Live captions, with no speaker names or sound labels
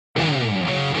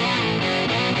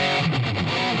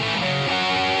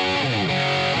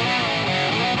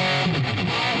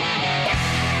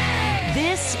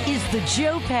The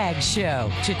Joe Pags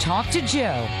Show. To talk to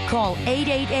Joe, call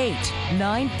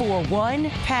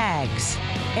 888-941-PAGS.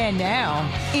 And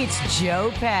now, it's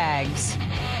Joe Pags.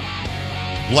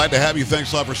 Glad to have you.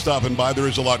 Thanks a lot for stopping by. There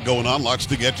is a lot going on, lots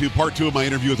to get to. Part 2 of my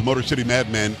interview with Motor City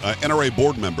Madman, NRA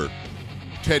board member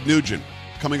Ted Nugent.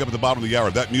 Coming up at the bottom of the hour.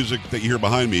 That music that you hear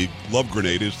behind me, Love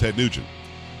Grenade, is Ted Nugent.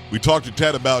 We talked to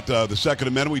Ted about the Second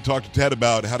Amendment. We talked to Ted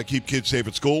about how to keep kids safe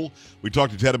at school. We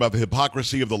talked to Ted about the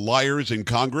hypocrisy of the liars in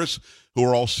Congress who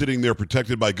are all sitting there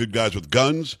protected by good guys with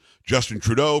guns. Justin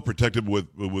Trudeau protected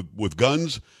with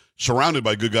guns, surrounded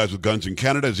by good guys with guns in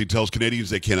Canada as he tells Canadians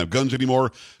they can't have guns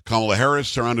anymore. Kamala Harris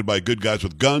surrounded by good guys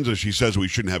with guns as she says we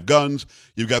shouldn't have guns.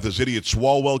 You've got this idiot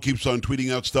Swalwell keeps on tweeting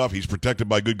out stuff. He's protected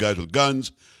by good guys with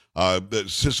guns.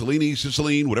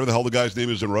 Cicilline, whatever the hell the guy's name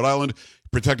is in Rhode Island,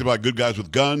 protected by good guys with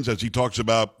guns as he talks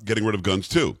about getting rid of guns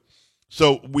too.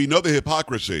 So we know the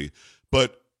hypocrisy,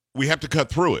 but we have to cut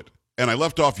through it. And I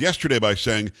left off yesterday by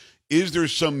saying, is there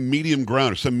some medium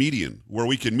ground or some median where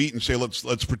we can meet and say,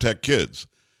 let's protect kids?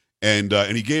 And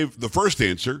he gave the first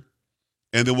answer,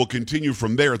 and then we'll continue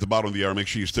from there at the bottom of the hour. Make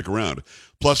sure you stick around.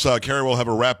 Plus, Carrie will have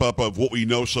a wrap-up of what we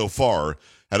know so far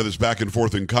out of this back and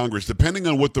forth in Congress. Depending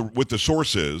on what the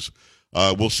source is,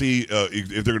 we'll see if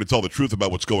they're going to tell the truth about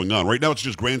what's going on. Right now, it's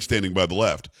just grandstanding by the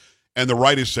left. And the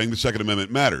right is saying the Second Amendment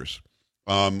matters.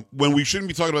 When we shouldn't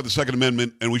be talking about the Second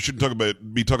Amendment and we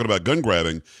shouldn't be talking about gun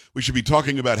grabbing, we should be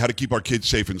talking about how to keep our kids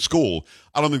safe in school.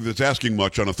 I don't think that's asking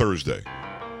much on a Thursday.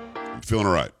 I'm feeling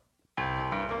all right.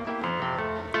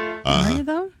 Are you,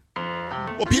 though?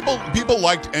 Well, people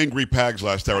liked Angry Pags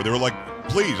last hour. They were like,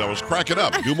 please, I was cracking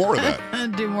up. Do more of that.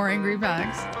 Do more Angry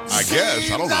Pags. I guess.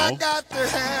 I don't know.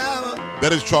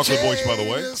 That is Chocolate Voice, by the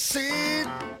way.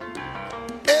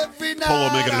 Polo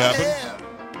making it happen.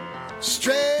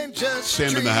 Sand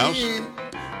in the house.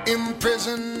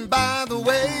 Imprisoned by the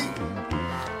way.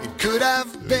 It could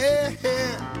have been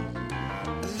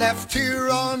left here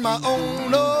on my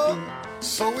own.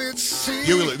 So it seems.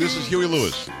 This is Huey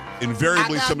Lewis.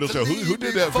 Invariably, somebody will say, who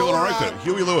did that? Feeling all right then?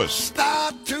 Huey Lewis.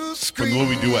 From the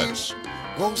movie Duets.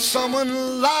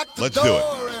 Someone locked the Let's do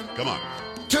door it. Come on.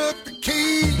 Took the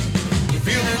key.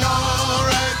 Feeling all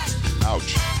right.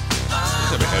 Ouch. I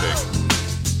have a headache.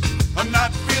 I'm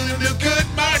not feeling real good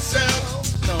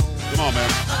myself. Come on, man.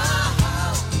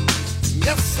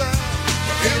 Yes, sir.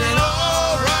 Feeling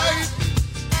all right.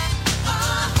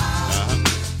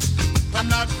 I'm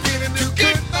not feeling too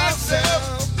good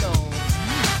myself.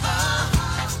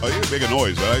 Oh, you make a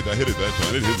noise. I hit it that time.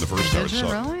 I didn't hit it the first time. It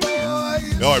sucked.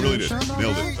 Really? No, I really did.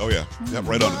 Nailed it. Oh, yeah. Yeah,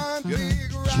 right on it.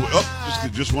 Yeah.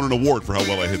 Just won an award for how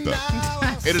well I hit that.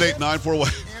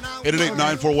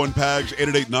 888-941-PAGS,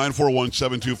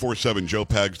 888-941-7247,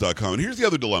 joepags.com. And here's the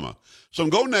other dilemma. So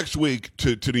I'm going next week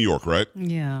to New York, right?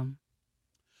 Yeah.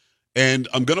 And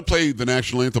I'm going to play the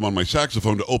national anthem on my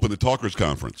saxophone to open the Talkers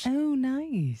Conference. Oh,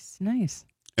 nice. Nice.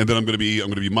 And then I'm going to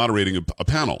be moderating a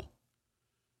panel.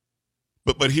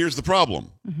 But here's the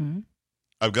problem. Mm-hmm.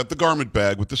 I've got the garment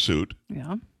bag with the suit.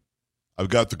 Yeah. I've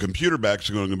got the computer bag,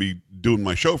 so I'm going to be doing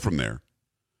my show from there.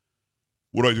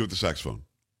 What do I do with the saxophone?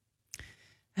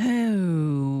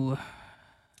 Oh.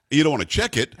 You don't want to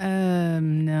check it.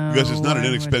 No. Because it's not an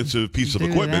inexpensive piece of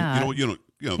equipment. That. You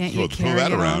know, Can't throw you carry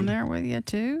that it around. on there with you,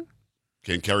 too?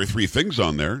 Can't carry 3 things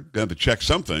on there. Gonna have to check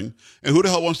something. And who the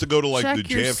hell wants to go to Check the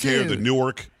your JFK or the suit.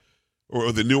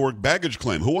 Newark baggage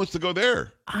claim? Who wants to go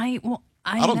there?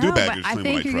 I don't know, do baggage but I claim think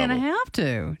when I you're going to travel. have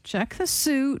to. Check the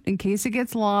suit in case it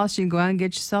gets lost. You can go out and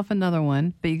get yourself another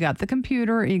one. But you got the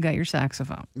computer and you got your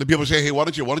saxophone. The people say, hey, why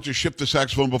don't you ship the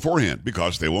saxophone beforehand?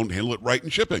 Because they won't handle it right in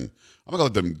shipping. I'm not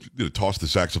going to let them toss the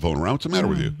saxophone around. What's the matter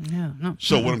with you? Yeah, no.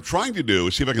 So what I'm trying to do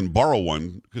is see if I can borrow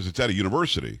one because it's at a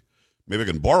university. Maybe I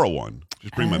can borrow one.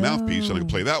 Just bring my mouthpiece and I can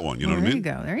play that one. You know what I mean?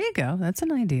 There you go. That's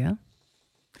an idea.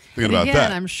 Thinking But about again,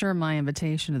 that. I'm sure my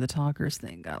invitation to the Talkers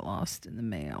thing got lost in the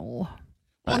mail.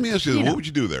 Well, let me ask you, what would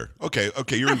you do there? Okay,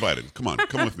 you're invited. Come with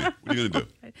me. What are you going to do?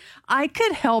 I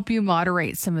could help you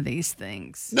moderate some of these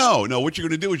things. No, what you're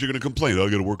going to do is you're going to complain. I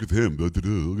got to work with him. Look at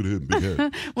him, big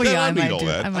head. Well, yeah, I don't need might all do.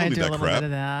 that. I don't might need do a that little crap. bit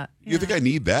of that. You think I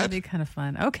need that? That'd be kind of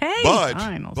fun. Okay,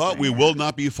 fine, I'll but say we that. will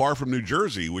not be far from New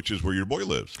Jersey, which is where your boy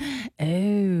lives.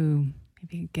 Oh,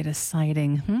 maybe get a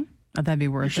sighting. Oh, that'd be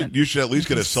worth it. You should at least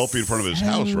get a selfie in front of his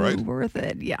house, right? Worth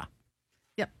it. Yeah.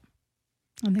 Yep.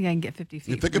 I think I can get 50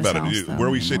 feet. You think from his about house, it. though.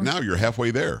 Where we sit now, you're halfway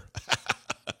there.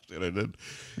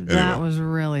 That was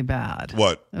really bad.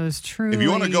 What? It was truly. If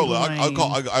you want to go, lame.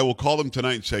 I will call them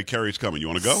tonight and say Carrie's coming. You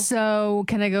want to go? So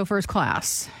can I go first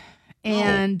class?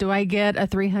 And do I get a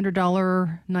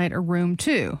 $300 night a room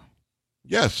too?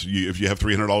 Yes, if you have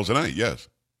 $300 a night, yes.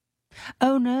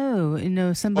 Oh no,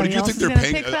 Oh, somebody did you else think is they're going to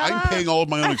paying? pick that I'm up? paying all of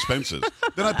my own expenses.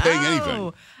 They're not paying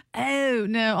anything. Oh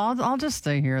no, I'll just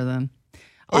stay here then.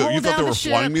 Oh, I'll you hold thought they down were the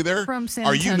ship flying me there? from San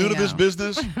Are you new to this Antonio.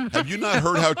 business? Have you not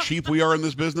heard how cheap we are in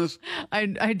this business? I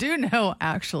do know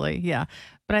actually, yeah.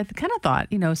 But I kind of thought,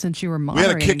 since you were We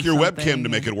moderating, had to kick your webcam something- to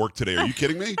make it work today. Are you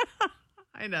kidding me?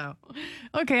 I know.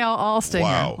 Okay, I'll stay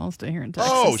Wow. here. I'll stay here in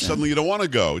Texas. Oh, then. suddenly you don't want to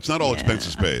go. It's not all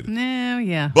expenses paid. No,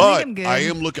 yeah. But I'm good. I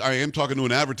am talking to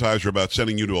an advertiser about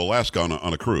sending you to Alaska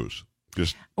on a cruise.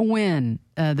 Just When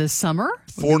this summer?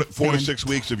 4 to 6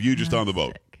 weeks of you just on the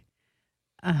boat.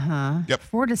 Yep.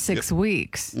 4 to 6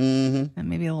 weeks. Mm-hmm. That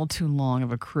may be a little too long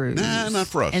of a cruise. Nah, not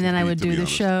for us, And then to I be- would to be do the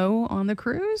honest. show on the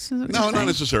cruise. Is that what No, you're not saying?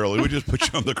 necessarily. We just put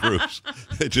you on the cruise.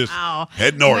 It just Ow.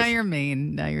 head north. Now you're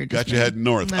mean. Now you're just Got you mean. heading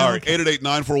north. No, All right, okay.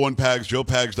 888-941-PAGS,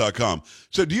 joepags.com.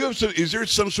 So do you have is there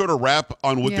some sort of rap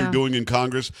on what Yeah. they're doing in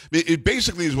Congress? It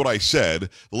basically is what I said.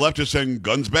 The left is saying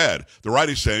guns bad. The right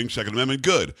is saying Second Amendment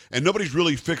good. And nobody's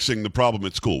really fixing the problem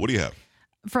at school. What do you have?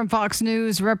 From Fox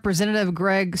News, Representative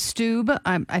Greg Stube,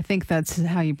 I think that's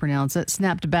how you pronounce it,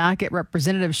 snapped back at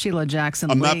Representative Sheila Jackson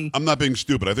Lee. I'm not being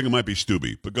stupid. I think it might be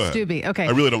Stubby, but go ahead. Stubby, okay.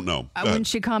 I really don't know. Go When ahead.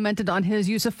 she commented on his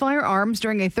use of firearms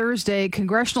during a Thursday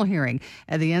congressional hearing.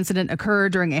 The incident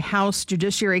occurred during a House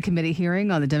Judiciary Committee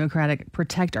hearing on the Democratic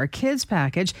Protect Our Kids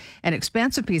package, an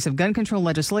expansive piece of gun control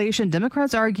legislation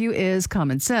Democrats argue is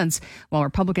common sense, while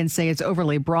Republicans say it's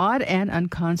overly broad and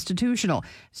unconstitutional.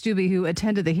 Stubby, who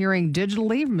attended the hearing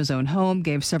digitally from his own home,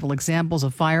 gave several examples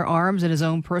of firearms in his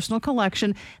own personal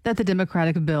collection that the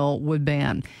Democratic bill would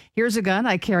ban. Here's a gun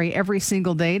I carry every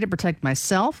single day to protect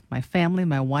myself, my family,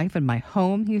 my wife, and my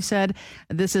home, he said.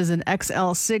 This is an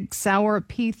XL Sig Sauer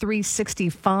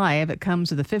P365. It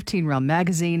comes with a 15-round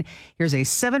magazine. Here's a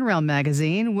 7-round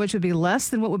magazine, which would be less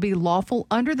than what would be lawful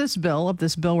under this bill if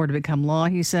this bill were to become law,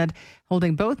 he said,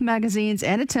 holding both magazines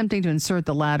and attempting to insert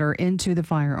the latter into the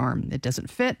firearm. It doesn't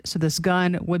fit, so this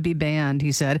gun would be banned,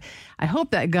 he said. I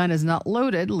hope that gun is not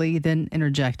loaded, Lee then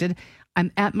interjected. I'm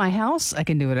at my house. I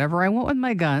can do whatever I want with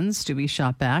my guns, Stubby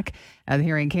shot back. The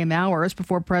hearing came hours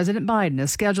before President Biden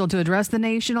is scheduled to address the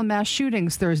nation on mass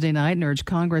shootings Thursday night and urge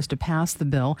Congress to pass the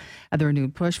bill. The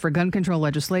renewed push for gun control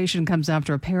legislation comes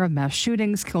after a pair of mass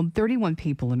shootings killed 31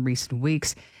 people in recent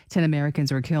weeks. 10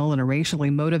 Americans were killed in a racially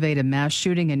motivated mass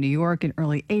shooting in New York in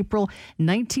early April.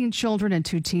 19 children and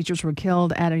 2 teachers were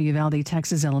killed at a Uvalde,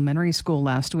 Texas elementary school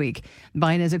last week.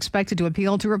 Biden is expected to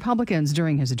appeal to Republicans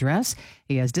during his address.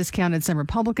 He has discounted some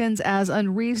Republicans as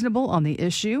unreasonable on the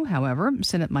issue. However,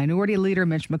 Senate Minority Leader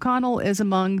Mitch McConnell is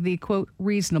among the, quote,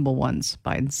 reasonable ones,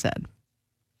 Biden said.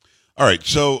 All right.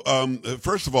 So,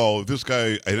 first of all, if this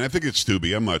guy, and I think it's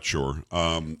Stubby, I'm not sure.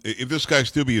 If this guy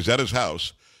Stubby is at his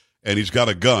house and he's got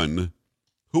a gun,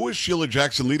 who is Sheila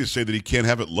Jackson Lee to say that he can't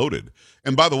have it loaded?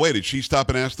 And by the way, did she stop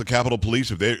and ask the Capitol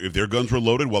Police if their guns were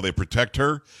loaded while they protect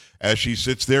her as she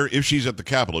sits there? If she's at the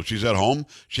Capitol, if she's at home,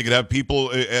 she could have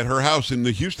people at her house in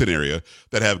the Houston area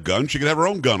that have guns. She could have her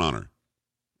own gun on her.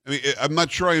 I mean, I'm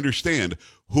not sure I understand.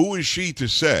 Who is she to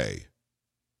say?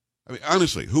 I mean,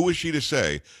 honestly, who is she to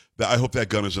say that I hope that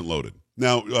gun isn't loaded?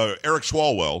 Now, Eric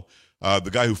Swalwell, the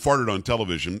guy who farted on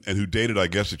television and who dated, I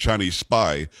guess, a Chinese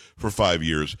spy for 5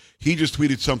 years, he just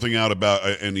tweeted something out about,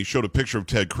 and he showed a picture of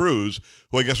Ted Cruz,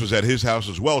 who I guess was at his house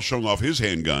as well, showing off his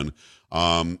handgun,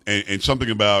 and something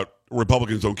about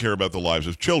Republicans don't care about the lives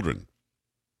of children.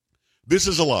 This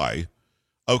is a lie.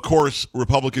 Of course,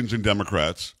 Republicans and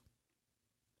Democrats,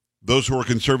 those who are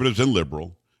conservatives and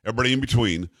liberal, everybody in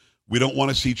between, we don't want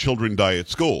to see children die at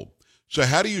school. So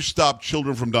how do you stop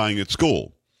children from dying at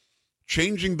school?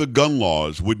 Changing the gun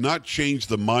laws would not change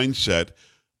the mindset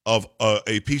of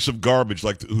a piece of garbage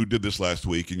like who did this last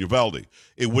week in Uvalde.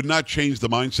 It would not change the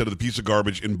mindset of the piece of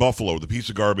garbage in Buffalo, the piece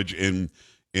of garbage in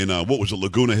what was it,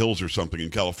 Laguna Hills or something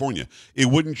in California. It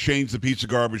wouldn't change the piece of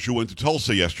garbage who went to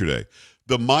Tulsa yesterday.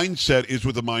 The mindset is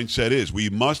what the mindset is. We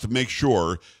must make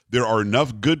sure there are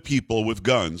enough good people with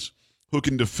guns who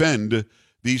can defend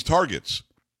these targets.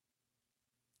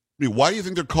 I mean, why do you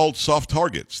think they're called soft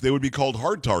targets? They would be called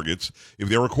hard targets if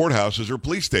they were courthouses or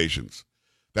police stations.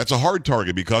 That's a hard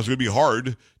target because it would be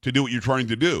hard to do what you're trying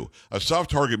to do. A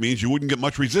soft target means you wouldn't get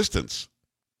much resistance.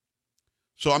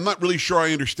 So I'm not really sure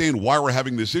I understand why we're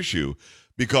having this issue,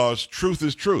 because truth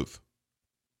is truth.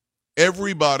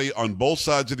 Everybody on both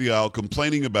sides of the aisle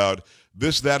complaining about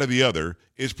this, that, or the other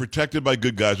is protected by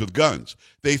good guys with guns.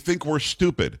 They think we're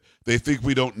stupid. They think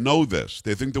we don't know this.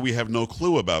 They think that we have no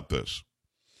clue about this.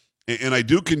 And I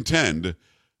do contend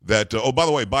that, oh, by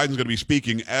the way, Biden's going to be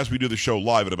speaking as we do the show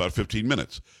live in about 15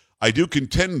 minutes. I do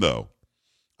contend, though,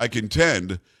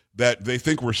 that they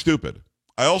think we're stupid.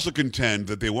 I also contend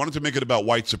that they wanted to make it about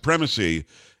white supremacy,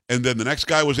 and then the next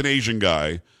guy was an Asian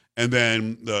guy, and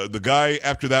then the guy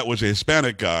after that was a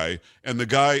Hispanic guy, and the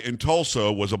guy in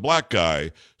Tulsa was a black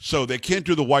guy. So they can't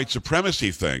do the white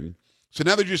supremacy thing. So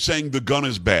now they're just saying the gun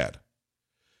is bad.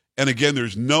 And again,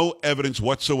 there's no evidence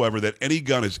whatsoever that any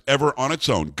gun has ever on its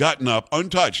own gotten up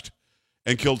untouched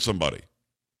and killed somebody,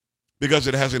 because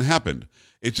it hasn't happened.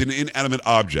 It's an inanimate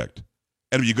object.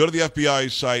 And if you go to the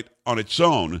FBI's site on its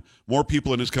own, more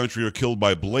people in this country are killed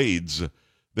by blades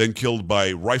than killed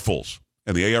by rifles.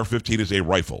 And the AR-15 is a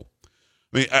rifle.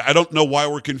 I mean, I don't know why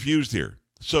we're confused here.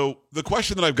 So the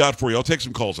question that I've got for you, I'll take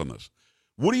some calls on this.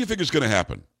 What do you think is going to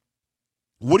happen?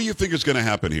 What do you think is going to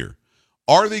happen here?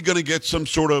 Are they going to get some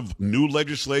sort of new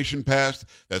legislation passed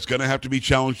that's going to have to be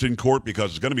challenged in court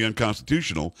because it's going to be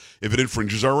unconstitutional if it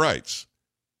infringes our rights?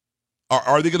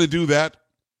 Are they going to do that?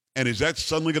 And is that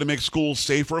suddenly going to make schools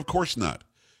safer? Of course not.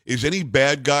 Is any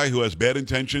bad guy who has bad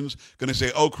intentions going to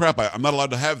say, oh, crap, I'm not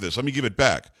allowed to have this. Let me give it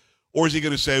back. Or is he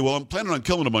going to say, well, I'm planning on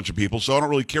killing a bunch of people, so I don't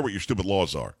really care what your stupid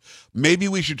laws are. Maybe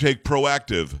we should take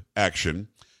proactive action,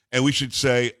 and we should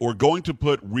say we're going to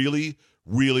put really,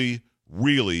 really,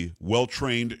 really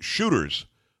well-trained shooters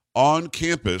on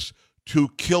campus to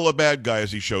kill a bad guy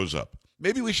as he shows up.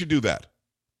 Maybe we should do that.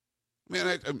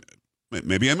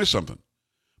 Maybe I missed something.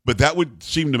 But that would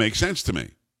seem to make sense to me.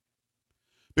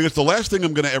 Because the last thing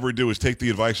I'm going to ever do is take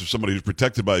the advice of somebody who's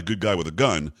protected by a good guy with a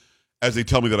gun as they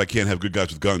tell me that I can't have good guys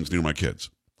with guns near my kids.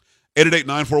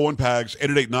 888-941-PAGS,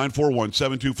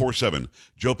 888-941-7247,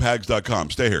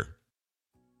 joepags.com. Stay here.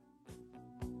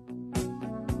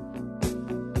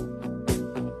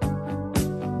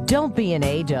 Don't be an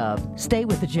A-dub. Stay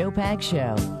with the Joe Pags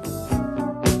Show.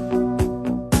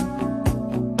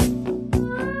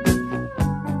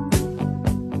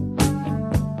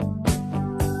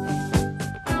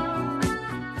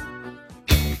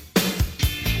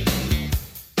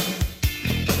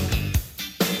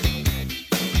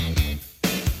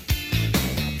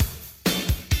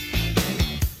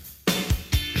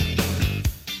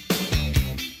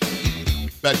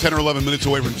 About 10 or 11 minutes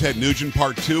away from Ted Nugent,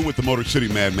 part 2 with the Motor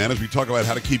City Madman, as we talk about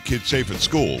how to keep kids safe at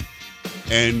school.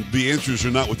 And the answers are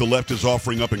not what the left is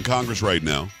offering up in Congress right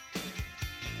now.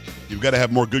 You've got to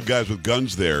have more good guys with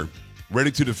guns there, ready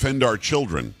to defend our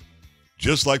children,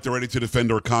 just like they're ready to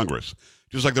defend our Congress,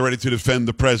 just like they're ready to defend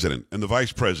the president and the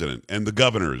vice president and the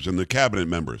governors and the cabinet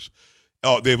members.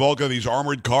 Oh, they've all got these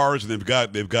armored cars, and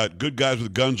they've got good guys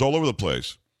with guns all over the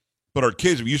place. But our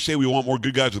kids, if you say we want more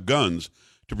good guys with guns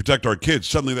to protect our kids,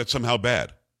 suddenly that's somehow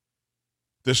bad.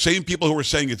 The same people who are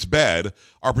saying it's bad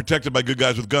are protected by good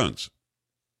guys with guns.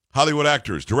 Hollywood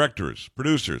actors, directors,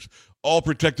 producers, all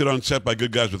protected on set by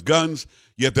good guys with guns,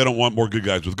 yet they don't want more good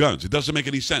guys with guns. It doesn't make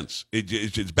any sense.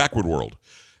 It's backward world.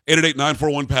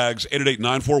 888-941-PAGS,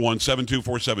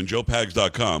 888-941-7247,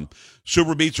 joepags.com.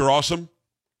 Super Beats are awesome.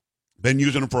 Been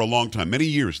using them for a long time, many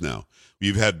years now.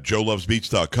 We've had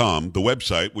joelovesbeats.com, the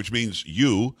website, which means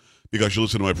you, because you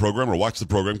listen to my program or watch the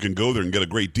program, can go there and get a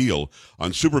great deal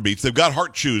on Super Beats. They've got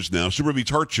heart chews now, Super Beats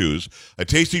heart chews, a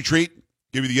tasty treat,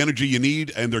 give you the energy you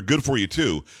need, and they're good for you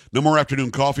too. No more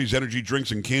afternoon coffees, energy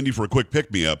drinks, and candy for a quick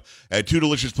pick-me-up. Add 2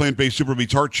 delicious plant-based Super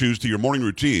Beats heart chews to your morning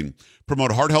routine.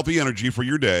 Promote heart-healthy energy for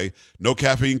your day. No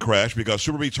caffeine crash, because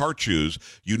Super Beats heart chews,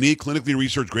 unique clinically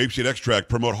researched grapeseed extract,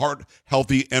 promote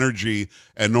heart-healthy energy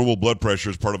and normal blood pressure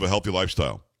as part of a healthy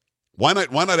lifestyle. Why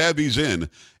not add these in?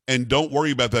 And don't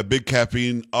worry about that big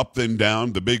caffeine up then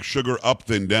down, the big sugar up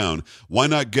then down. Why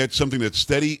not get something that's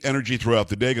steady energy throughout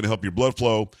the day, going to help your blood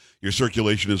flow, your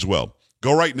circulation as well.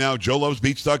 Go right now,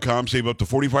 joelovesbeats.com, save up to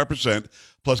 45%,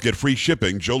 plus get free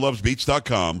shipping,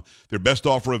 joelovesbeats.com. Their best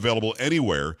offer available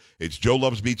anywhere. It's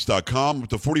joelovesbeats.com, up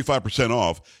to 45%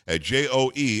 off at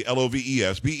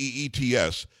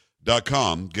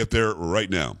joelovesbeets.com. Get there right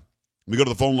now. Let me go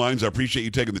to the phone lines. I appreciate you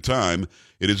taking the time.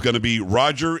 It is going to be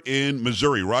Roger in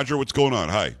Missouri. Roger, what's going on?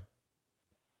 Hi.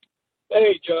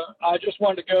 Hey, Joe. I just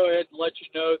wanted to go ahead and let you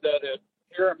know that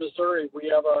here in Missouri, we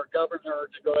have our governor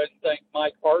to go ahead and thank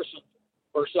Mike Parsons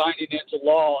for signing into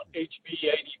law HB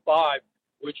 85,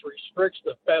 which restricts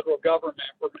the federal government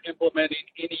from implementing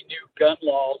any new gun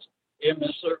laws in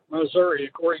Missouri,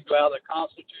 according to how the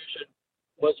Constitution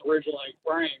was originally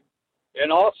framed. And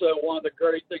also, one of the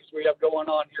great things we have going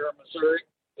on here in Missouri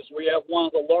is we have one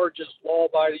of the largest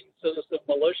law-abiding citizen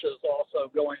militias also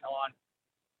going on.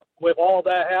 With all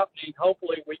that happening,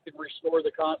 hopefully we can restore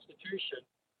the Constitution.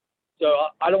 So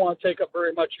I don't want to take up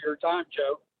very much of your time,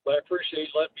 Joe, but I appreciate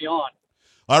you letting me on.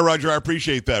 All right, Roger, I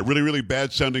appreciate that. Really, really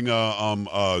bad sounding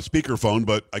speakerphone,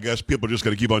 but I guess people are just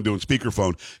going to keep on doing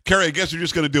speakerphone. Carrie, I guess they're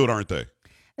just going to do it, aren't they?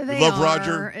 They love are.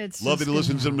 Roger. It's love that he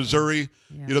listens in Missouri.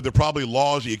 Yeah. You know, there are probably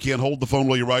laws that you can't hold the phone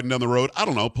while you're riding down the road. I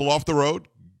don't know. Pull off the road.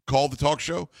 call the talk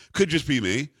show. Could just be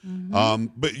me.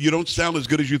 But you don't sound as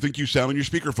good as you think you sound on your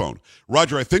speakerphone.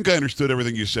 Roger, I think I understood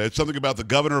everything you said. Something about the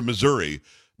governor of Missouri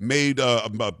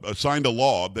signed a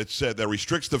law that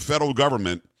restricts the federal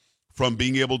government from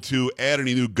being able to add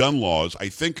any new gun laws. I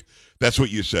think that's what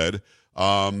you said.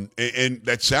 And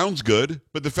that sounds good,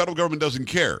 but the federal government doesn't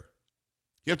care.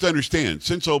 You have to understand,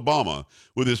 since Obama,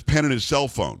 with his pen and his cell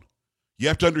phone, you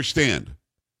have to understand,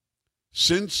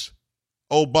 since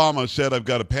Obama said, I've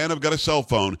got a pen, I've got a cell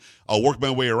phone, I'll work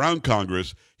my way around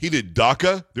Congress, he did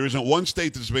DACA. There isn't one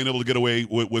state that's been able to get away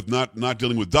with not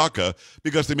dealing with DACA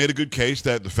because they made a good case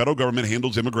that the federal government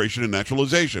handles immigration and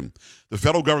naturalization. The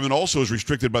federal government also is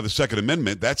restricted by the Second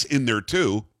Amendment. That's in there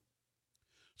too.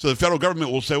 So the federal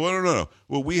government will say, well, no.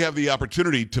 Well, we have the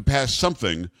opportunity to pass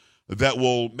something that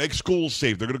will make schools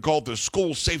safe. They're going to call it the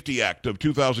School Safety Act of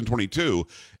 2022.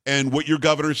 And what your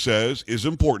governor says is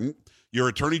important. Your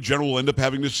attorney general will end up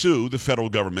having to sue the federal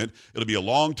government. It'll be a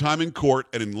long time in court,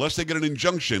 and unless they get an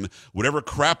injunction, whatever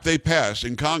crap they pass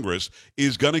in Congress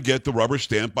is going to get the rubber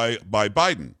stamp by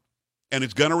Biden. And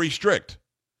it's going to restrict.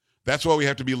 That's why we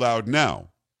have to be loud now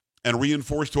and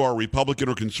reinforce to our Republican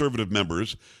or conservative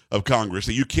members of Congress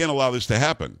that you can't allow this to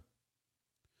happen.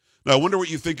 Now, I wonder what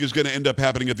you think is going to end up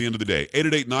happening at the end of the day.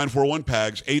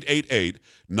 888-941-PAGS,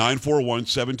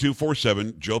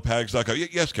 888-941-7247, joepags.com.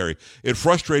 Yes, Carrie. It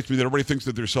frustrates me that everybody thinks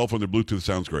that their cell phone, their Bluetooth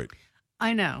sounds great.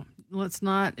 I know. Let's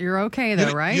not. You're okay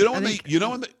though, right? You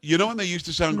know when they used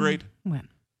to sound great? When?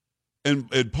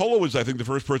 And Polo was, I think, the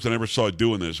first person I ever saw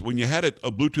doing this. When you had a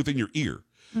Bluetooth in your ear.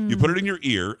 You put it in your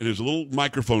ear, and there's a little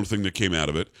microphone thing that came out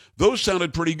of it. Those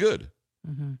sounded pretty good.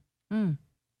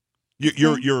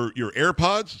 Your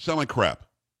AirPods sound like crap.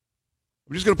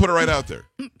 I'm just going to put it right out there.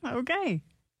 Okay.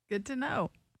 Good to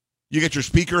know. You get your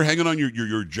speaker hanging on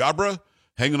your Jabra,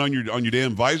 hanging on your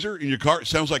damn visor in your car. It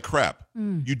sounds like crap.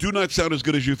 You do not sound as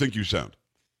good as you think you sound.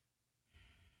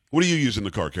 What do you use in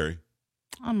the car, Carrie?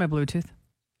 On my Bluetooth.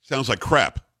 Sounds like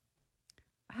crap.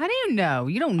 How do you know?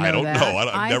 You don't know I don't that. know.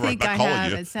 I'm not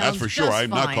calling you. That's for sure. I'm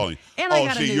not calling you. And I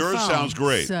got a new yours phone, sounds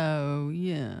great. So,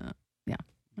 yeah. Yeah.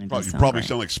 You probably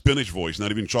sound like spinach voice, not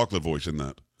even chocolate voice in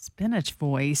that. Spinach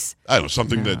voice. I don't know,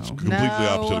 something that's completely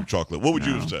opposite of chocolate. What would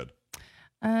you have said?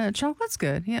 Chocolate's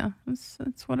good. Yeah.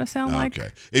 That's what I sound like. Okay.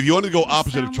 If you wanted to go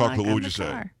opposite of chocolate, what would you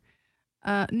say?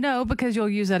 No, because you'll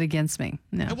use that against me.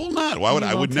 No. I will not. Why would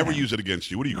I would never use it against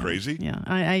you? What are you, crazy?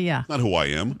 Yeah. Yeah. Not who I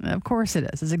am. Of course it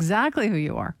is. It's exactly who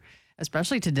you are,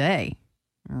 especially today.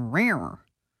 Rare.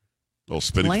 Oh,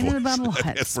 spinach voice. About what?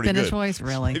 That's pretty spinach good. Voice,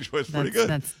 really? Spinach voice, pretty good.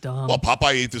 That's dumb. Well,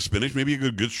 Popeye ate the spinach. Maybe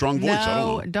a good strong voice. I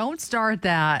don't know. Don't start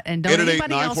that, and don't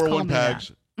anybody else call me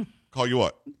that. Call you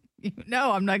what?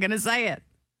 No, I'm not going to say it.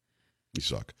 You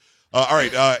suck. All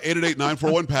right,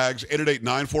 888-941-PAGS,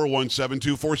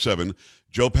 888-941-7247,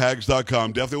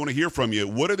 joepags.com. Definitely want to hear from you.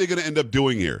 What are they going to end up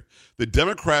doing here? The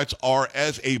Democrats are,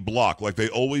 as a block, like they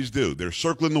always do, they're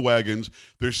circling the wagons.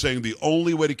 They're saying the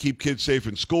only way to keep kids safe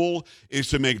in school is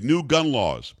to make new gun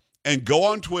laws. And go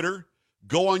on Twitter,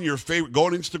 go on your favorite, go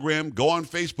on Instagram, go on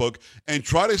Facebook, and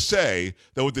try to say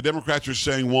that what the Democrats are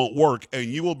saying won't work, and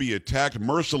you will be attacked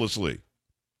mercilessly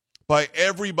by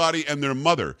everybody and their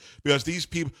mother, because these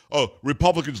people,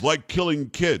 Republicans like killing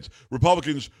kids.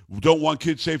 Republicans don't want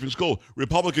kids safe in school.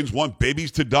 Republicans want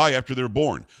babies to die after they're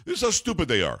born. This is how stupid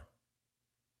they are.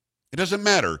 It doesn't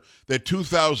matter that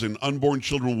 2,000 unborn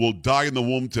children will die in the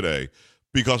womb today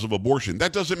because of abortion.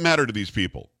 That doesn't matter to these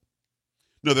people.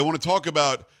 No, they want to talk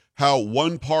about how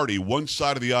one party, one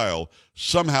side of the aisle,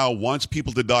 somehow wants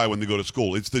people to die when they go to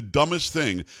school. It's the dumbest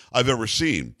thing I've ever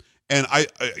seen. And I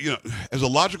as a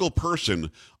logical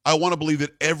person, I want to believe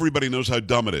that everybody knows how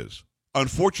dumb it is.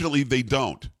 Unfortunately, they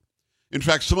don't. In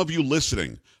fact, some of you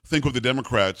listening think what the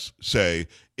Democrats say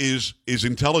is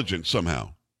intelligent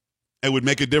somehow. It would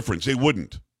make a difference. It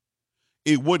wouldn't.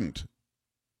 It wouldn't.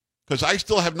 Because I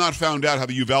still have not found out how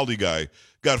the Uvalde guy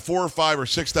got $4,000 or $5,000 or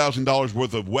 $6,000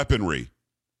 worth of weaponry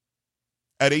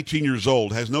at 18 years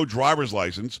old, has no driver's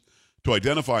license to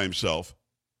identify himself.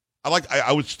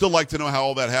 I would still like to know how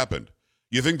all that happened.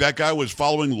 You think that guy was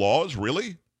following laws?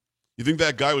 Really? You think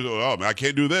that guy was, I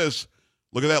can't do this.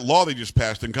 Look at that law they just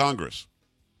passed in Congress.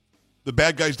 The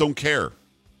bad guys don't care.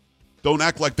 Don't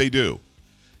act like they do.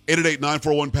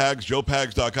 888-941-PAGS,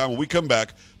 joepags.com. When we come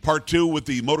back, part 2 with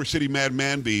the Motor City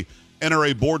Madman, the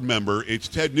NRA board member. It's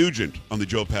Ted Nugent on the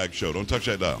Joe Pags Show. Don't touch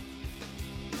that dial.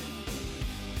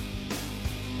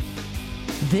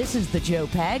 This is the Joe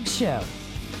Pags Show.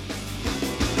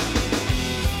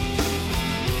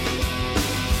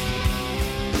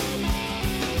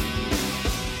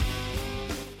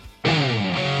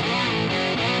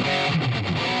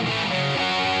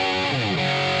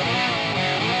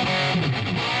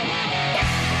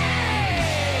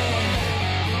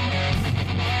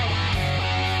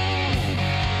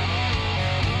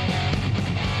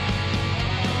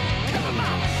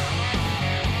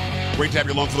 Great to have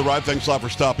you along for the ride. Thanks a lot for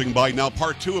stopping by. Now,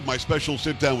 part 2 of my special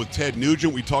sit-down with Ted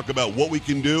Nugent. We talk about what we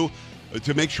can do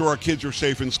to make sure our kids are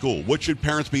safe in school. What should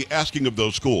parents be asking of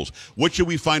those schools? What should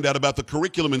we find out about the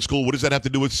curriculum in school? What does that have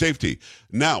to do with safety?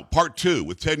 Now, part 2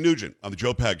 with Ted Nugent on the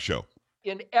Joe Pags Show.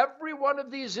 In every one of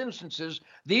these instances,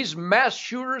 these mass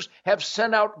shooters have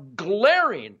sent out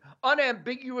glaring,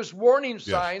 unambiguous warning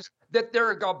signs that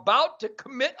they're about to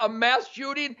commit a mass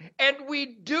shooting, and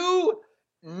we do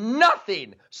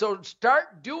nothing. So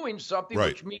start doing something,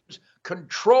 which means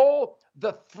control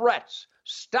the threats.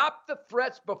 Stop the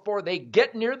threats before they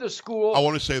get near the school. I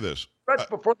want to say this. Threats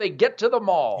before they get to the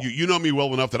mall. You know me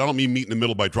well enough that I don't mean meet in the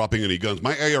middle by dropping any guns.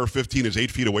 My AR-15 is 8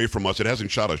 feet away from us. It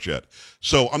hasn't shot us yet.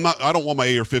 So I don't want my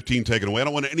AR-15 taken away. I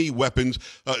don't want any weapons.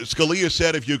 Scalia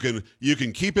said if you can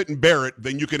keep it and bear it,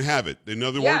 then you can have it. In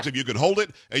other words, if you can hold it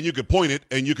and you can point it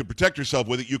and you can protect yourself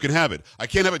with it, you can have it. I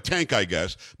can't have a tank, I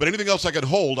guess, but anything else I can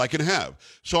hold, I can have.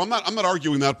 So I'm not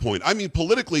arguing that point. I mean,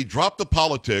 politically, drop the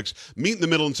politics, meet in the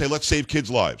middle and say, let's save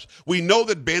kids' lives. We know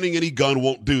that banning any gun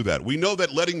won't do that. We know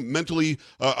that letting mentally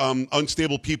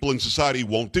unstable people in society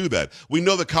won't do that. We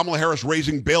know that Kamala Harris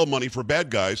raising bail money for bad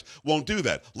guys won't do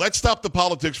that. Let's stop the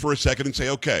politics for a second and say,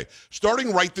 okay,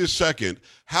 starting right this second,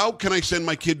 how can I send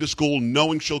my kid to school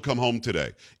knowing she'll come home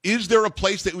today? Is there a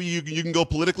place that you can go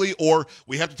politically, or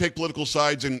we have to take political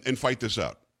sides and fight this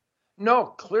out? No,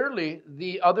 clearly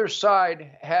the other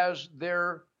side has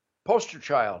their poster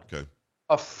child,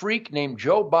 a freak named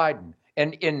Joe Biden,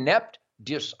 an inept,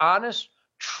 dishonest,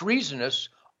 treasonous,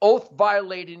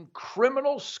 oath-violating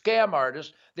criminal scam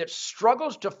artist that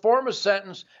struggles to form a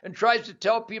sentence and tries to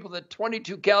tell people that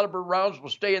 22 caliber rounds will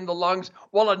stay in the lungs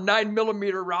while a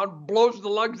 9mm round blows the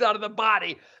lungs out of the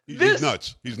body. He's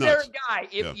nuts. He's nuts. Their guy.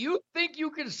 If you think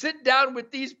you can sit down with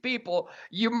these people,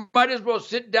 you might as well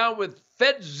sit down with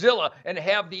Fedzilla and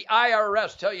have the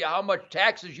IRS tell you how much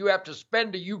taxes you have to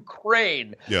spend to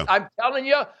Ukraine. I'm telling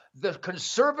you, the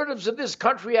conservatives of this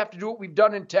country have to do what we've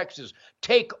done in Texas.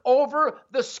 Take over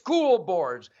the school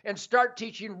boards and start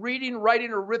teaching reading,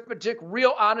 writing, arithmetic,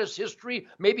 real honest history,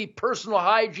 maybe personal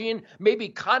hygiene, maybe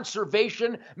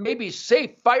conservation, maybe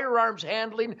safe firearms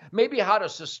handling, maybe how to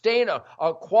sustain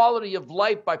a quality of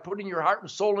life by putting your heart and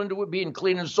soul into it, being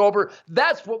clean and sober.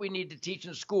 That's what we need to teach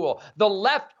in school. The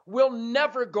left will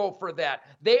never go for that.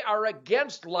 They are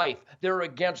against life. They're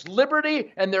against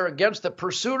liberty, and they're against the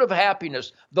pursuit of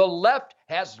happiness. The left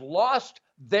has lost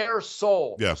their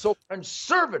soul. So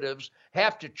conservatives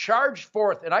have to charge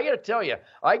forth. And I got to tell you,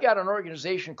 I got an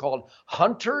organization called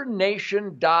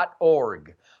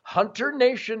HunterNation.org.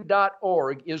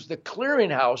 HunterNation.org is the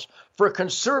clearinghouse for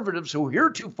conservatives who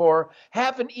heretofore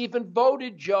haven't even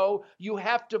voted, Joe. You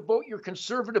have to vote your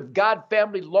conservative God,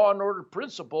 family, law, and order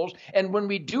principles. And when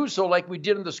we do so, like we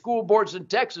did in the school boards in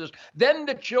Texas, then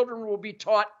the children will be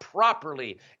taught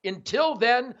properly. Until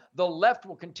then, the left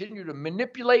will continue to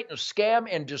manipulate and scam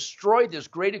and destroy this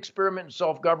great experiment in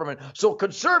self-government. So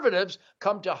conservatives,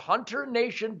 come to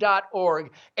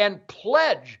HunterNation.org and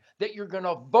pledge that you're going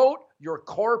to vote your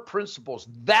core principles.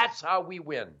 That's how we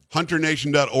win.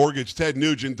 HunterNation.org. It's Ted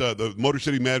Nugent, the Motor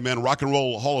City Madman, Rock and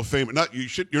Roll Hall of Fame.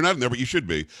 You're not in there, but you should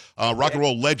be. Rock and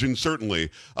roll legend,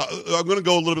 certainly. I'm going to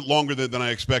go a little bit longer than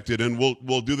I expected, and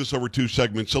we'll do this over 2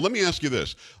 segments. So let me ask you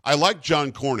this. I like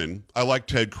John Cornyn. I like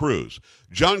Ted Cruz.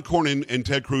 John Cornyn and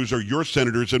Ted Cruz are your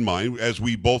senators and mine, as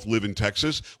we both live in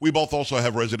Texas. We both also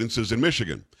have residences in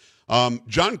Michigan.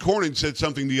 John Cornyn said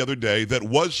something the other day that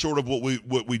was sort of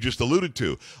what we just alluded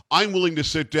to. I'm willing to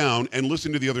sit down and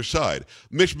listen to the other side.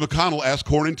 Mitch McConnell asked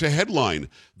Cornyn to headline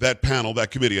that panel,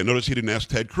 that committee. I noticed he didn't ask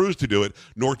Ted Cruz to do it,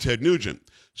 nor Ted Nugent.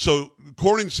 So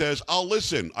Cornyn says, I'll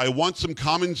listen. I want some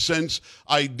common sense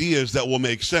ideas that will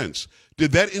make sense.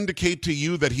 Did that indicate to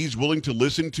you that he's willing to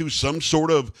listen to some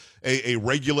sort of a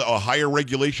higher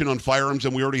regulation on firearms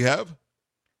than we already have?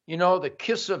 You know, the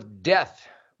kiss of death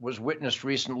was witnessed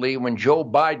recently when Joe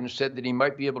Biden said that he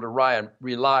might be able to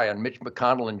rely on Mitch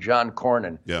McConnell and John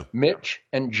Cornyn. Mitch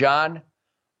and John,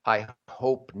 I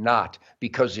hope not.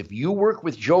 Because if you work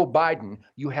with Joe Biden,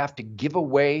 you have to give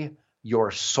away your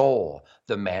soul.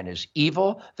 The man is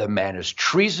evil. The man is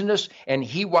treasonous. And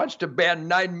he wants to ban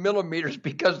 9mm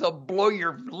because they'll blow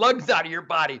your lungs out of your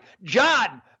body.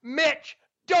 John, Mitch,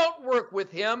 don't work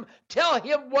with him. Tell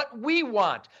him what we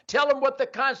want. Tell him what the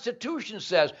Constitution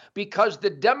says, because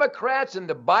the Democrats and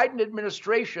the Biden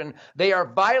administration, they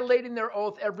are violating their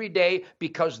oath every day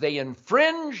because they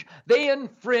infringe. And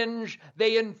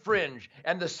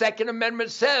the Second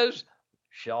Amendment says,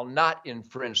 shall not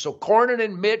infringe. So Cornyn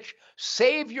and Mitch,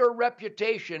 save your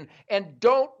reputation and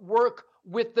don't work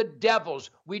with the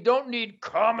devils. We don't need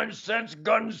common sense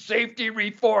gun safety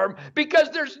reform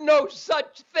because there's no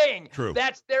such thing. True.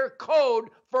 That's their code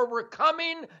for we're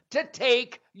coming to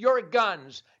take your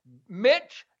guns.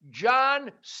 Mitch,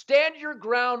 John, stand your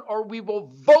ground or we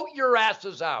will vote your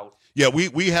asses out. Yeah,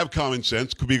 we have common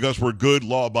sense because we're good,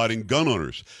 law-abiding gun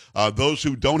owners. Those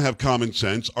who don't have common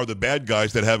sense are the bad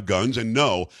guys that have guns and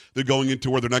know they're going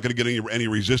into where they're not going to get any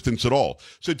resistance at all.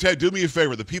 So, Ted, do me a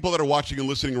favor. The people that are watching and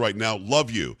listening right now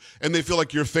love you, and they feel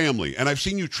like you're family. And I've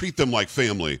seen you treat them like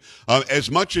family. As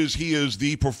much as he is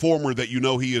the performer that you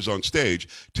know he is on stage,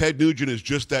 Ted Nugent is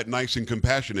just that nice and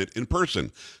compassionate in person.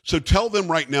 So tell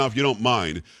them right now, if you don't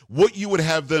mind, what you would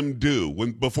have them do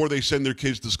before they send their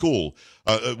kids to school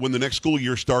when the next school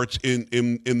year starts in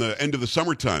the end of the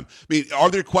summertime. I mean,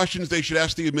 are there questions they should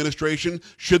ask the administration?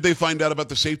 Should they find out about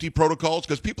the safety protocols?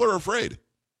 Because people are afraid.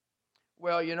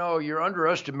 Well, you're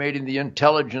underestimating the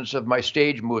intelligence of my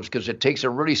stage moves because it takes a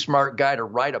really smart guy to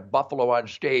ride a buffalo on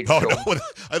stage. Oh, no,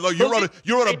 I know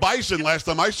you rode a bison last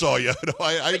time I saw you.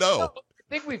 I know.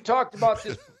 I think we've talked about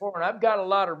this before, and I've got a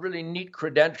lot of really neat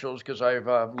credentials because I've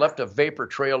left a vapor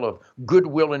trail of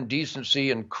goodwill and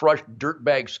decency and crushed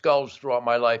dirtbag skulls throughout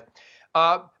my life.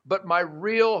 But my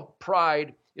real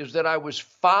pride is that I was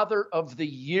Father of the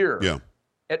Year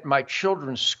at my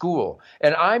children's school.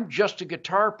 And I'm just a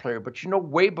guitar player, but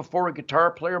way before a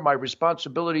guitar player, my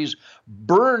responsibilities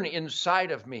burn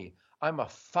inside of me. I'm a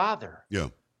father. Yeah.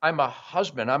 I'm a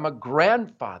husband. I'm a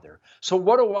grandfather. So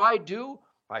what do?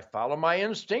 I follow my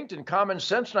instinct and common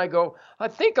sense, and I go, I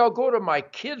think I'll go to my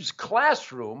kid's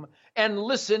classroom and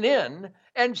listen in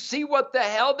and see what the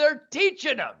hell they're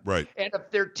teaching them. Right. And if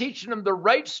they're teaching them the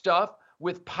right stuff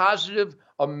with positive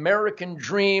American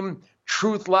dream,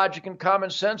 truth, logic, and common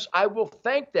sense, I will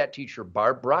thank that teacher,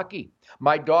 Barb Brocky.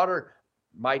 My daughter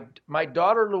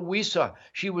Louisa,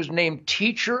 she was named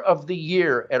Teacher of the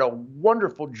Year at a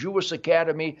wonderful Jewish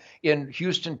academy in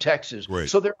Houston, Texas. Great.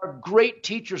 So there are great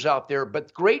teachers out there,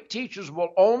 but great teachers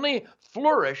will only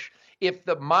flourish if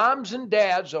the moms and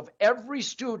dads of every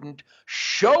student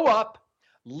show up,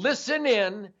 listen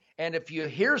in, and if you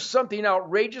hear something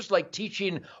outrageous like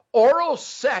teaching oral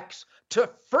sex to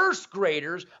first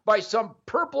graders by some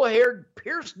purple-haired,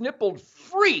 pierced-nippled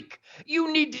freak,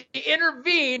 you need to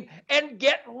intervene and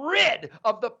get rid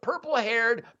of the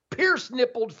purple-haired,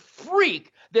 pierced-nippled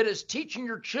freak that is teaching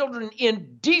your children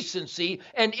indecency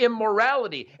and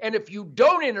immorality. And if you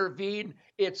don't intervene,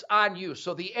 it's on you.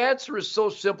 So the answer is so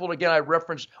simple. Again, I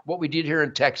referenced what we did here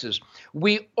in Texas.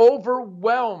 We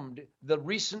overwhelmed the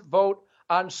recent vote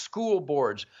on school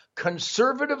boards.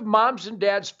 Conservative moms and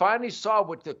dads finally saw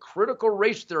what the critical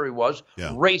race theory was,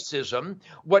 racism,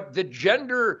 what the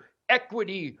gender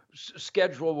equity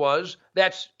schedule was,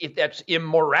 that's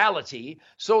immorality.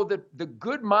 So the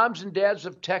good moms and dads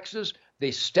of Texas,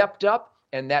 they stepped up,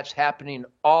 and that's happening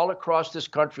all across this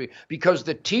country because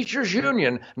the teachers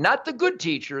union, not the good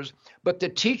teachers, but the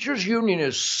teachers union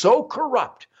is so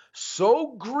corrupt,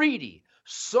 so greedy,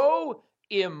 so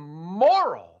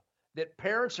immoral that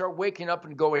parents are waking up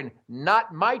and going,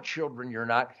 not my children, you're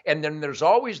not. And then there's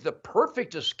always the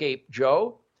perfect escape,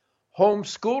 Joe,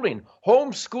 homeschooling.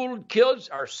 Homeschooled kids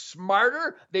are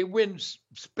smarter. They win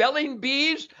spelling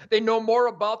bees. They know more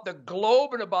about the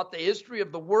globe and about the history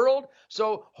of the world.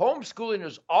 So homeschooling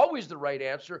is always the right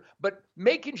answer, but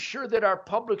making sure that our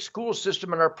public school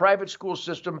system and our private school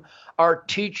system are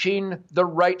teaching the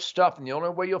right stuff. And the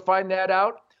only way you'll find that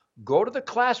out, go to the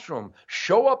classroom,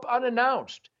 show up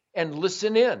unannounced, and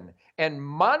listen in and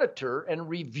monitor and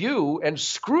review and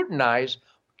scrutinize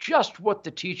just what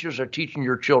the teachers are teaching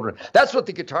your children. That's what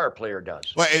the guitar player does.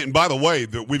 Well, and by the way,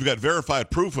 we've got verified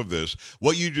proof of this.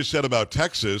 What you just said about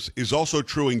Texas is also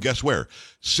true in, guess where?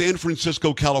 San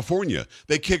Francisco, California.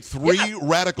 They kicked three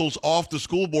radicals off the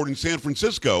school board in San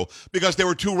Francisco because they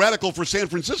were too radical for San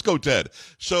Francisco, Ted.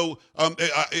 So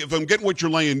if I'm getting what you're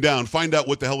laying down, find out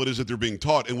what the hell it is that they're being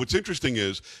taught. And what's interesting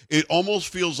is it almost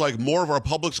feels like more of our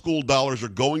public school dollars are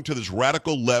going to this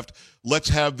radical left. Let's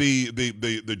have the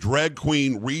drag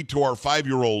queen read to our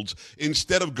 5-year-olds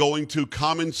instead of going to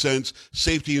common sense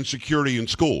safety and security in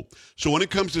school. So when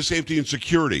it comes to safety and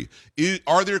security,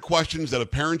 are there questions that a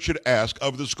parent should ask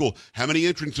of the school? How many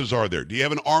entrances are there? Do you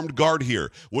have an armed guard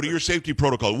here? What are your safety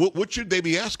protocols? What should they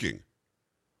be asking?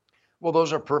 Well,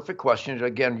 those are perfect questions.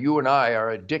 Again, you and I are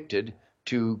addicted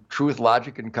to truth,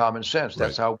 logic, and common sense.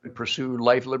 That's how we pursue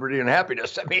life, liberty, and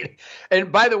happiness. I mean,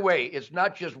 and by the way, it's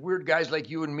not just weird guys like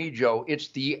you and me, Joe. It's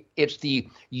the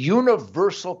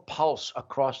universal pulse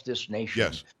across this nation.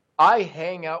 Yes. I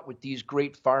hang out with these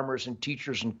great farmers and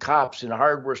teachers and cops and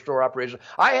hardware store operators.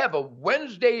 I have a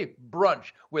Wednesday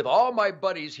brunch with all my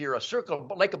buddies here, a circle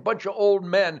like a bunch of old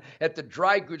men at the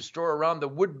dry goods store around the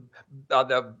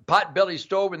the potbelly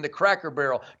stove and the Cracker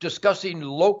Barrel, discussing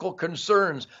local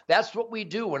concerns. That's what we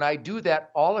do, and I do that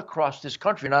all across this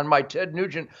country. And on my Ted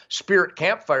Nugent Spirit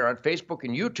Campfire on Facebook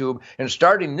and YouTube, and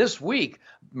starting this week,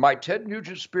 my Ted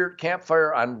Nugent Spirit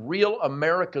Campfire on Real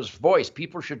America's Voice.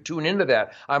 People should tune into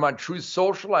that. I'm on Truth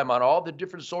Social. I'm on all the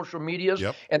different social medias.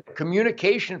 Yep. And the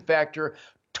communication factor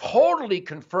totally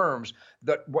confirms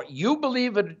that what you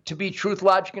believe to be truth,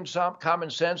 logic, and common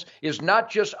sense is not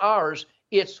just ours.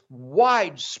 It's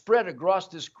widespread across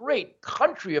this great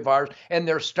country of ours. And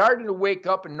they're starting to wake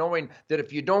up and knowing that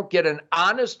if you don't get an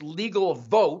honest legal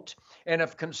vote, and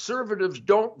if conservatives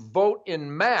don't vote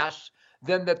in mass,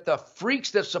 then that the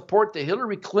freaks that support the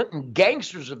Hillary Clinton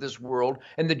gangsters of this world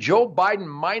and the Joe Biden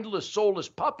mindless, soulless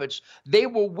puppets, they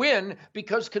will win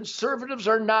because conservatives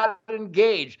are not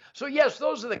engaged. So, yes,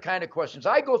 those are the kind of questions.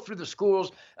 I go through the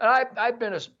schools, and I've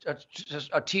been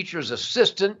a teacher's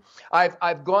assistant.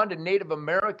 I've gone to Native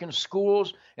American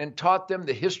schools and taught them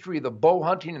the history of the bow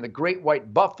hunting and the great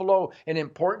white buffalo and the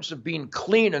importance of being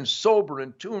clean and sober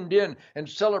and tuned in and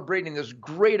celebrating this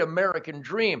great American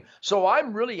dream. So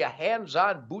I'm really a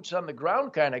hands-on, boots on the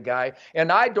ground kind of guy.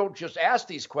 And I don't just ask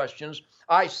these questions.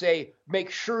 I say, make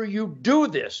sure you do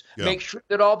this. Yeah. Make sure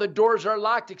that all the doors are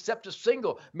locked except a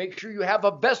single. Make sure you have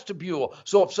a vestibule.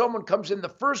 So if someone comes in the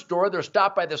first door, they're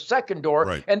stopped by the second door.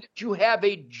 Right. And that you have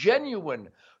a genuine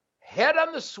head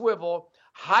on the swivel,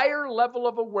 higher level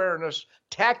of awareness,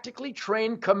 tactically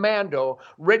trained commando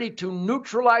ready to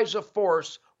neutralize a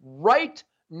force right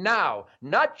now.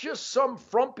 Not just some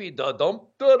frumpy da-dump,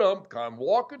 I'm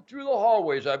walking through the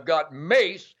hallways. I've got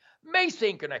mace. Mace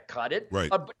ain't going to cut it. Right.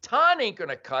 A baton ain't going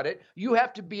to cut it. You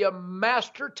have to be a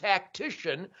master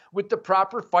tactician with the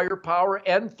proper firepower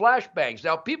and flashbangs.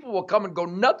 Now, people will come and go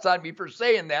nuts on me for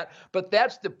saying that, but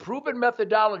that's the proven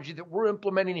methodology that we're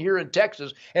implementing here in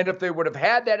Texas. And if they would have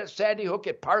had that at Sandy Hook,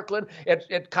 at Parkland,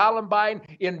 at Columbine,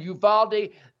 in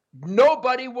Uvalde,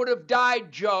 nobody would have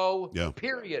died, Joe. Yeah.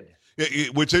 Period.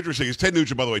 What's interesting is Ted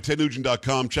Nugent, by the way,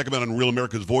 tednugent.com. Check him out on Real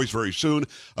America's Voice very soon.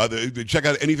 Check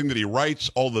out anything that he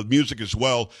writes, all the music as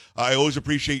well. I always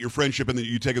appreciate your friendship and that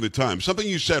you taking the time. Something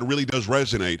you said really does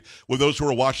resonate with those who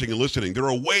are watching and listening. There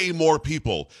are way more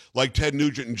people like Ted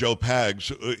Nugent and Joe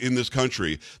Pags in this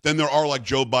country than there are like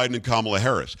Joe Biden and Kamala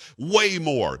Harris. Way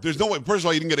more. There's no way. First of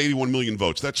all, you didn't get 81 million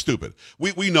votes. That's stupid.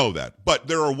 We know that. But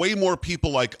there are way more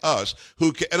people like us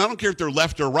who can, and I don't care if they're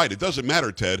left or right. It doesn't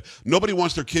matter, Ted. Nobody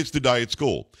wants their kids to die at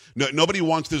school. Nobody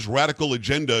wants this radical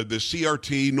agenda, this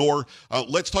CRT, nor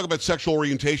let's talk about sexual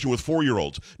orientation with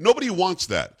 4-year-olds. Nobody wants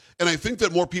that. And I think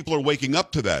that more people are waking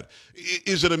up to that.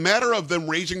 Is it a matter of them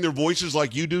raising their voices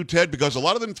like you do, Ted? Because a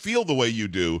lot of them feel the way you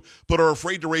do, but are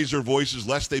afraid to raise their voices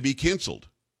lest they be canceled.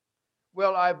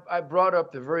 Well, I brought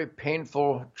up the very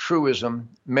painful truism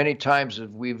many times as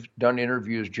we've done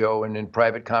interviews, Joe, and in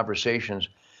private conversations.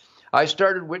 I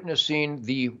started witnessing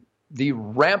the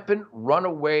rampant,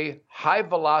 runaway,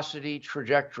 high-velocity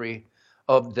trajectory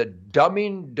of the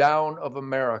dumbing down of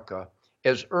America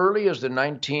as early as the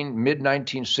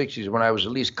mid-1960s, when I was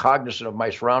at least cognizant of my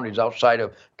surroundings outside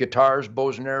of guitars,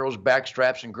 bows and arrows,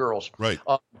 backstraps, and girls, right?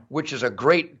 Which is a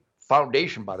great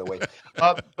foundation, by the way.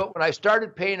 But when I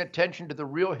started paying attention to the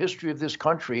real history of this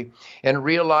country and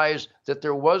realized that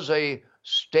there was a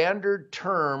standard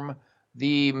term,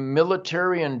 the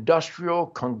military-industrial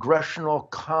congressional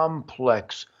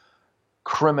complex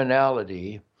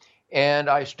criminality. And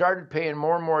I started paying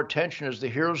more and more attention as the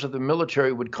heroes of the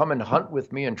military would come and hunt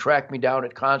with me and track me down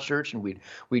at concerts, and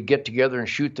we'd get together and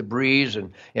shoot the breeze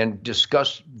and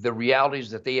discuss the realities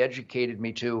that they educated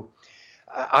me to.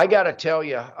 I got to tell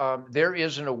you, there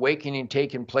is an awakening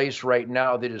taking place right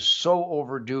now that is so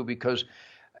overdue, because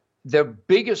the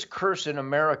biggest curse in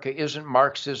America isn't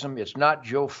Marxism. It's not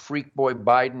Joe Freakboy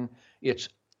Biden. It's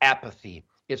apathy.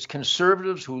 It's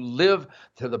conservatives who live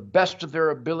to the best of their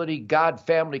ability, God,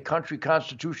 family, country,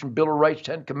 Constitution, Bill of Rights,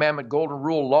 10 Commandment, Golden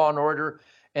Rule, law and order,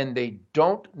 and they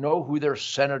don't know who their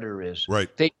senator is.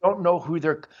 Right. They don't know who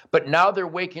but now they're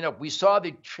waking up. We saw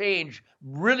the change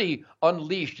really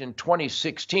unleashed in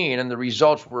 2016, and the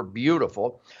results were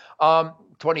beautiful.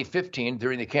 2015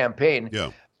 during the campaign.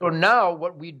 Yeah. So now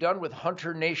what we've done with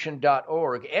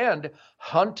HunterNation.org and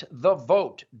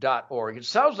HuntTheVote.org, it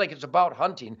sounds like it's about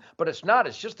hunting, but it's not.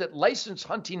 It's just that licensed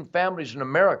hunting families in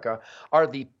America are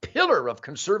the pillar of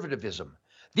conservatism.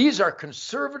 These are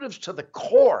conservatives to the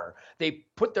core. They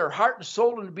put their heart and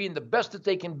soul into being the best that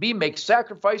they can be, make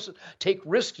sacrifices, take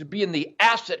risks to be in the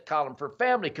asset column for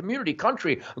family, community,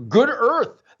 country, good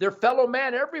earth, their fellow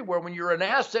man everywhere. When you're an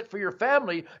asset for your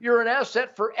family, you're an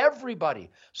asset for everybody.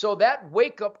 So that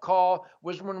wake-up call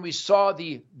was when we saw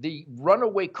the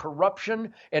runaway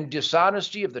corruption and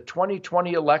dishonesty of the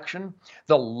 2020 election,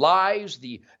 the lies,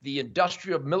 the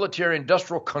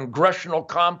military-industrial congressional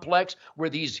complex where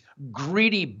these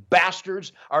greedy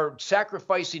bastards are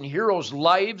sacrificing heroes'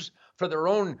 lives for their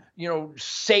own,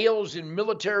 sales in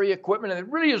military equipment. And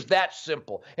it really is that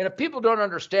simple. And if people don't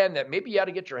understand that, maybe you ought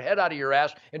to get your head out of your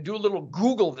ass and do a little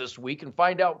Google this week and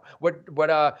find out what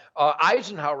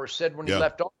Eisenhower said when he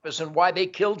left office and why they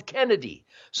killed Kennedy.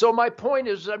 So my point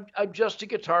is, I'm just a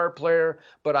guitar player,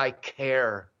 but I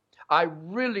care. I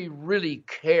really, really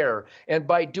care. And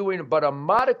by doing but a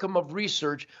modicum of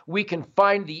research, we can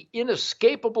find the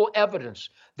inescapable evidence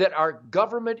that our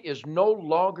government is no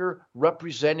longer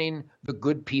representing the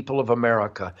good people of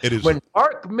America. It is. When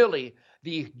Mark Milley,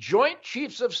 the Joint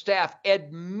Chiefs of Staff,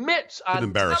 admits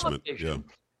on television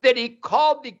that he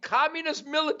called the communist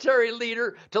military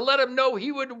leader to let him know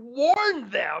he would warn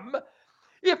them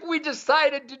if we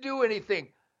decided to do anything.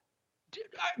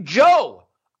 Joe,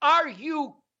 are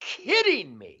you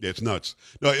kidding me? It's nuts.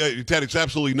 No, Ted, it's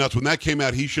absolutely nuts. When that came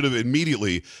out, he should have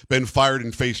immediately been fired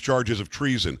and faced charges of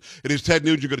treason. It is Ted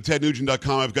Nugent. Go to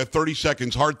tednugent.com. I've got 30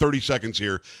 seconds, hard 30 seconds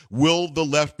here. Will the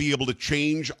left be able to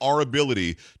change our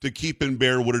ability to keep and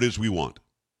bear what it is we want?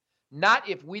 Not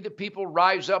if we, the people,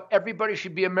 rise up. Everybody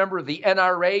should be a member of the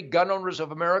NRA, Gun Owners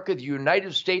of America, the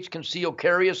United States Concealed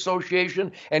Carry Association,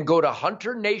 and go to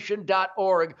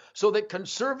hunternation.org so that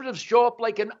conservatives show up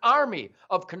like an army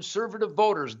of conservative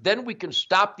voters. Then we can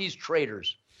stop these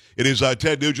traitors. It is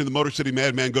Ted Nugent, the Motor City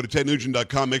Madman. Go to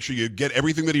tednugent.com. Make sure you get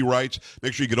everything that he writes.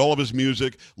 Make sure you get all of his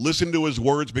music. Listen to his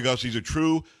words because he's a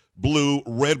true blue,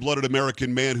 red-blooded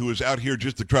American man who is out here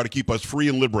just to try to keep us free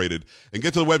and liberated. And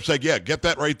get to the website. Yeah, get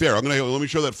that right there. Let me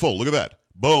show that full. Look at that.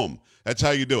 Boom. That's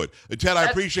how you do it. Ted, I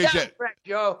appreciate you.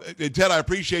 Joe. Ted, I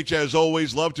appreciate you as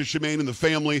always. Love to Shemaine and the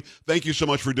family. Thank you so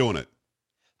much for doing it.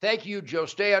 Thank you, Joe.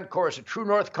 Stay on course. A true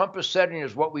North Compass setting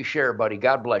is what we share, buddy.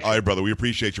 God bless you. All right, brother. We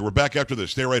appreciate you. We're back after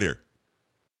this. Stay right here.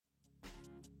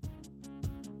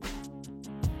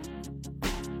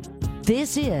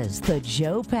 This is the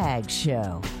Joe Pags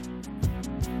Show.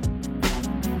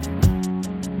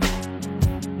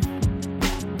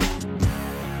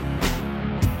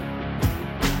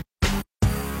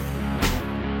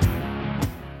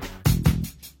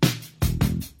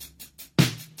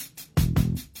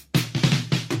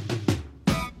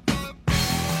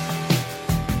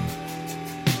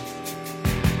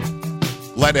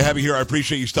 Glad to have you here. I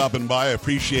appreciate you stopping by. I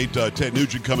appreciate Ted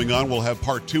Nugent coming on. We'll have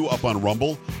part 2 up on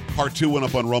Rumble. Part 2 went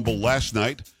up on Rumble last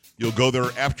night. You'll go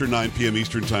there after 9 p.m.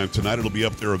 Eastern time tonight. It'll be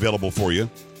up there available for you.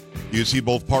 You can see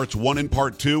both parts 1 and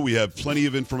part 2. We have plenty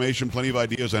of information, plenty of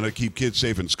ideas on how to keep kids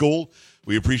safe in school.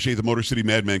 We appreciate the Motor City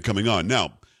Madman coming on.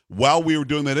 Now, while we were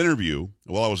doing that interview,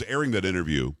 while I was airing that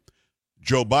interview,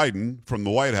 Joe Biden from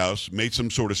the White House made some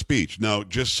sort of speech. Now,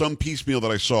 just some piecemeal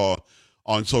that I saw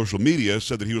on social media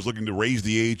said that he was looking to raise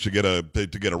the age to get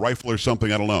a rifle or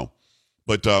something. I don't know.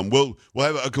 But we'll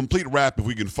have a complete wrap if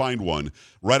we can find one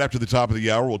right after the top of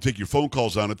the hour. We'll take your phone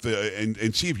calls on it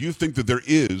and see if you think that there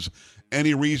is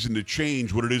any reason to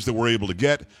change what it is that we're able to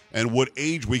get and what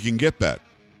age we can get that.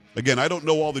 Again, I don't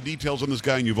know all the details on this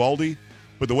guy in Uvalde,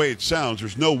 but the way it sounds,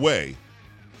 there's no way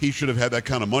he should have had that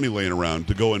kind of money laying around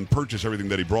to go and purchase everything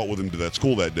that he brought with him to that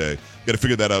school that day. Got to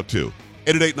figure that out, too.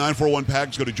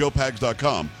 888-941-PAGS. Go to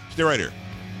joepags.com. Stay right here.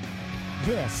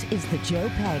 This is the Joe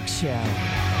Pags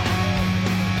Show.